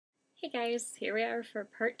Hey guys, here we are for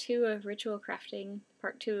part 2 of Ritual Crafting,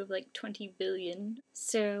 part 2 of like 20 billion.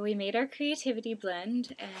 So we made our creativity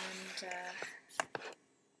blend and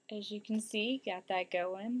as you can see, got that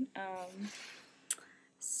going.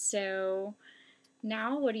 So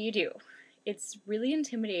now what do? It's really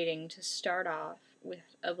intimidating to start off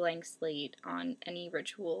with a blank slate on any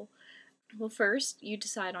ritual. Well, first you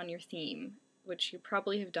decide on your theme, which you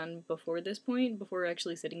probably have done before this point, before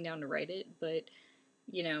actually sitting down to write it, but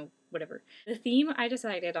you know, whatever. The theme I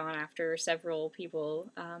decided on after several people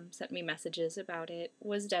sent me messages about it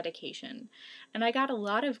was dedication. And I got a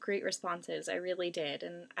lot of great responses, I really did,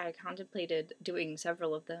 and I contemplated doing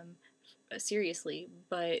several of them seriously,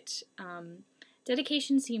 but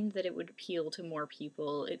dedication seemed that it would appeal to more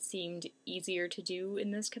people. It seemed easier to do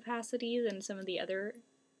in this capacity than some of the other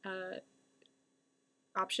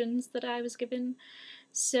options that I was given.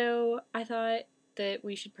 So I thought that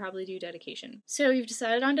we should probably do dedication. So you've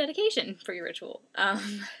decided on dedication for your ritual.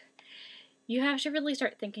 You have to really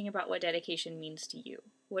start thinking about what dedication means to you.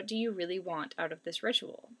 What do you really want out of this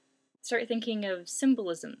ritual? Start thinking of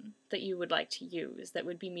symbolism that you would like to use that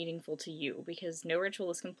would be meaningful to you, because no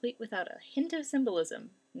ritual is complete without a hint of symbolism.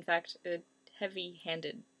 In fact, a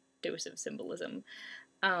heavy-handed dose of symbolism.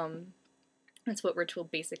 That's what ritual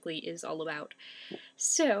basically is all about.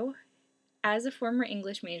 So, as a former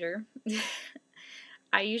English major,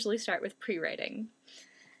 I usually start with prewriting.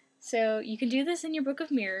 So you can do this in your book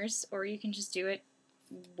of mirrors, or you can just do it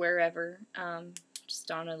wherever,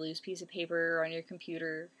 just on a loose piece of paper or on your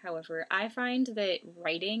computer. However, I find that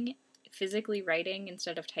writing, physically writing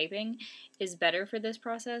instead of typing, is better for this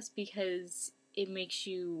process because it makes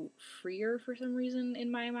you freer for some reason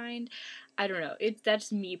in my mind. I don't know.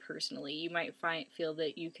 That's me personally. You might feel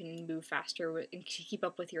that you can move faster and keep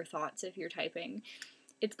up with your thoughts if you're typing.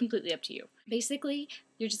 It's completely up to you. Basically,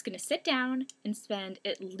 you're just going to sit down and spend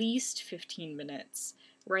at least 15 minutes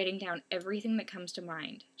writing down everything that comes to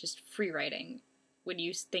mind, just free writing when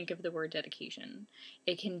you think of the word dedication.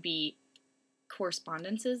 It can be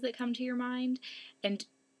correspondences that come to your mind, and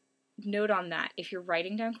note on that, if you're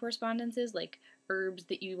writing down correspondences like herbs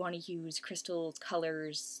that you want to use, crystals,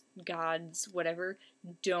 colors, gods, whatever,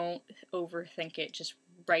 don't overthink it, just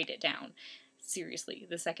write it down. Seriously,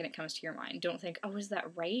 the second it comes to your mind. Don't think, oh, is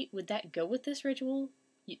that right? Would that go with this ritual?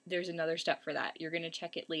 There's another step for that. You're going to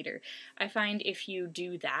check it later. I find if you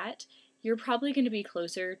do that, you're probably going to be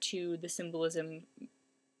closer to the symbolism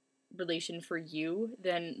relation for you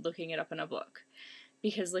than looking it up in a book.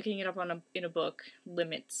 Because looking it up in a book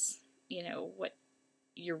limits, what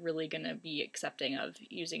you're really going to be accepting of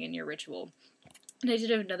using in your ritual. And I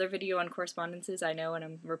did another video on correspondences, I know, and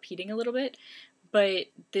I'm repeating a little bit, but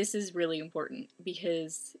this is really important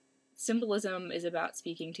because symbolism is about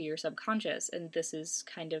speaking to your subconscious, and this is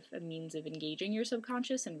kind of a means of engaging your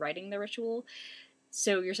subconscious and writing the ritual.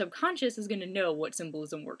 So your subconscious is going to know what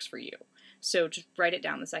symbolism works for you. So just write it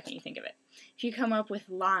down the second you think of it. If you come up with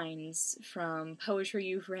lines from poetry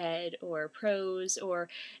you've read or prose or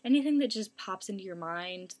anything that just pops into your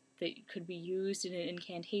mind that could be used in an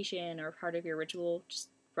incantation or part of your ritual, just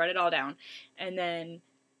write it all down. And then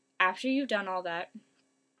after you've done all that,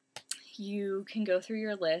 you can go through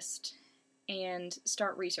your list and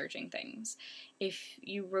start researching things. If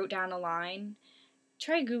you wrote down a line,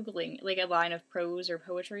 try Googling, like a line of prose or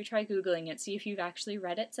poetry, try Googling it, see if you've actually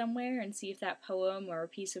read it somewhere, and see if that poem or a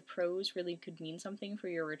piece of prose really could mean something for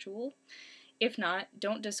your ritual. If not,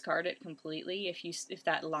 don't discard it completely. If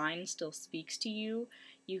that line still speaks to you,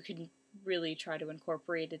 you can really try to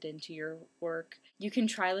incorporate it into your work. You can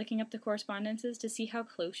try looking up the correspondences to see how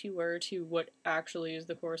close you were to what actually is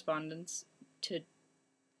the correspondence to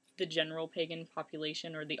the general pagan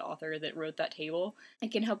population or the author that wrote that table.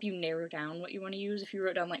 It can help you narrow down what you want to use. If you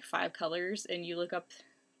wrote down like 5 colors and you look up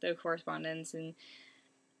the correspondence and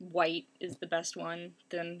white is the best one,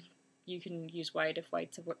 then you can use white if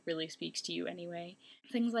white's what really speaks to you anyway.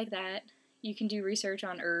 Things like that. You can do research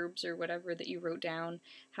on herbs or whatever that you wrote down,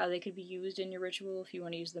 how they could be used in your ritual, if you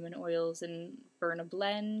want to use them in oils and burn a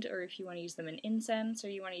blend, or if you want to use them in incense, or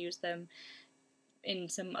you want to use them in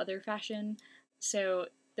some other fashion. So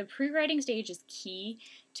the pre-writing stage is key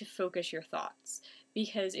to focus your thoughts,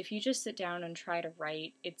 because if you just sit down and try to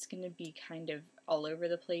write, it's going to be kind of all over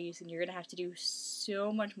the place, and you're going to have to do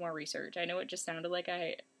so much more research. I know it just sounded like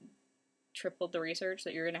I tripled the research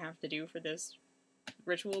that you're going to have to do for this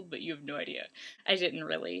ritual, but you have no idea. I didn't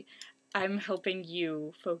really. I'm helping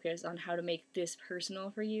you focus on how to make this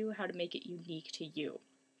personal for you, how to make it unique to you.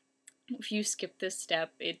 If you skip this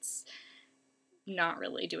step, it's not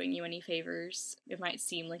really doing you any favors. It might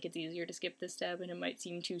seem like it's easier to skip this step, and it might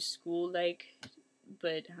seem too school-like,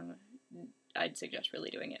 but I'd suggest really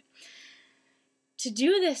doing it. To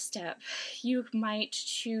do this step, you might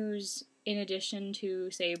choose, in addition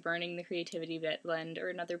to, say, burning the creativity blend or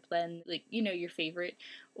another blend, like, you know, your favorite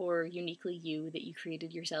or uniquely you that you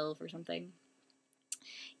created yourself or something,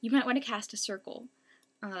 you might want to cast a circle.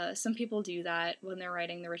 Some people do that when they're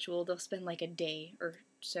writing the ritual. They'll spend like a day or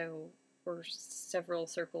so, or several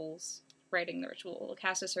circles writing the ritual. They'll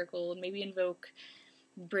cast a circle and maybe invoke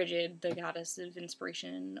Bridget, the goddess of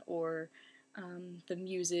inspiration, or the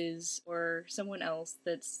muses, or someone else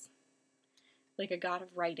that's like a god of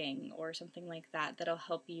writing or something like that, that'll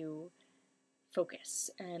help you focus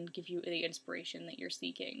and give you the inspiration that you're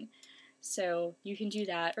seeking. So you can do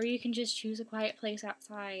that, or you can just choose a quiet place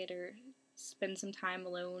outside or spend some time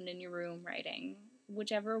alone in your room writing.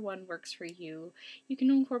 Whichever one works for you. You can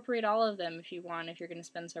incorporate all of them if you want, if you're going to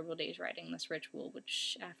spend several days writing this ritual,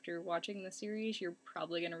 which after watching the series you're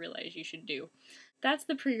probably going to realize you should do. That's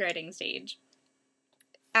the pre-writing stage.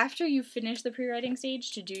 After you finish the pre-writing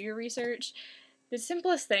stage to do your research, the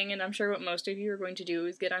simplest thing, and I'm sure what most of you are going to do,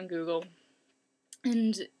 is get on Google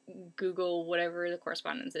and Google whatever the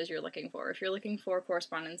correspondences you're looking for. If you're looking for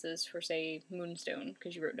correspondences for, say, Moonstone,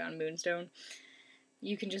 because you wrote down Moonstone,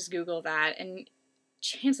 you can just Google that, and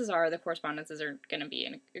chances are the correspondences are going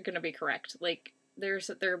to be correct. Like, there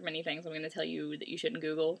are many things I'm going to tell you that you shouldn't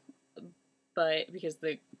Google, but because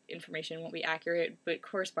the information won't be accurate, but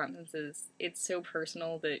correspondences, it's so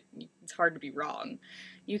personal that it's hard to be wrong.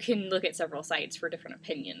 You can look at several sites for different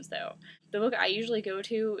opinions, though. The book I usually go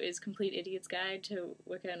to is Complete Idiot's Guide to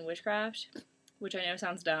Wicca and Witchcraft, which I know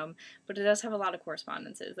sounds dumb, but it does have a lot of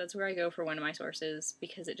correspondences. That's where I go for one of my sources,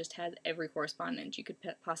 because it just has every correspondence you could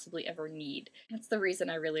possibly ever need. That's the reason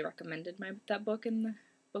I really recommended that book in the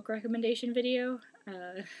book recommendation video.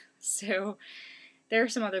 So there are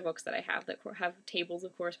some other books that I have that have tables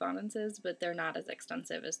of correspondences, but they're not as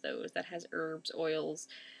extensive as those. That has herbs, oils,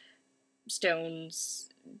 stones,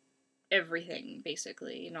 everything,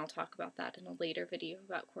 basically, and I'll talk about that in a later video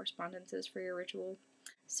about correspondences for your ritual.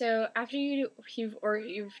 So after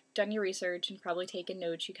you've done your research and probably taken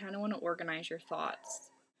notes, you kind of want to organize your thoughts.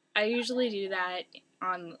 I usually do that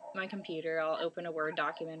on my computer. I'll open a Word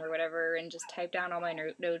document or whatever and just type down all my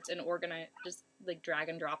notes and organize, just like drag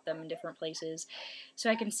and drop them in different places so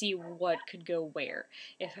I can see what could go where.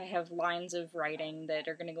 If I have lines of writing that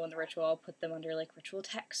are going to go in the ritual, I'll put them under like ritual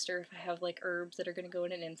text, or if I have like herbs that are going to go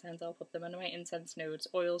in an incense, I'll put them under my incense notes,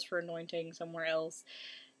 oils for anointing somewhere else.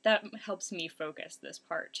 That helps me focus this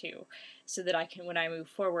part too, so that I can, when I move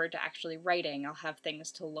forward to actually writing, I'll have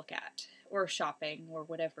things to look at, or shopping, or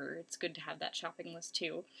whatever. It's good to have that shopping list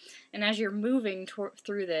too. And as you're moving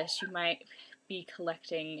through this, you might be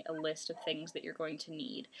collecting a list of things that you're going to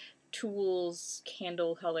need. Tools,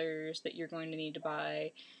 candle colors that you're going to need to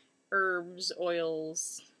buy, herbs,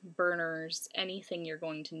 oils, burners, anything you're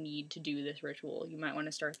going to need to do this ritual. You might want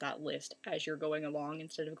to start that list as you're going along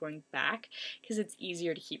instead of going back, because it's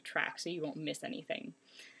easier to keep track so you won't miss anything.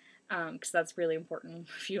 Because that's really important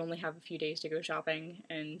if you only have a few days to go shopping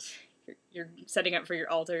and you're setting up for your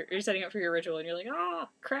altar, you're setting up for your ritual, and you're like, oh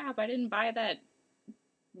crap, I didn't buy that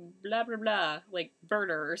blah blah blah, like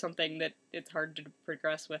burner or something that it's hard to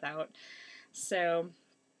progress without. So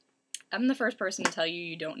I'm the first person to tell you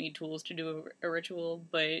you don't need tools to do a ritual,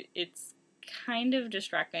 but it's kind of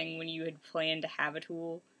distracting when you had planned to have a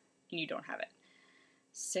tool and you don't have it.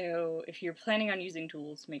 So if you're planning on using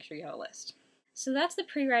tools, make sure you have a list. So that's the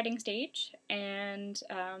pre-writing stage, and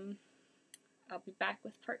I'll be back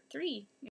with part 3.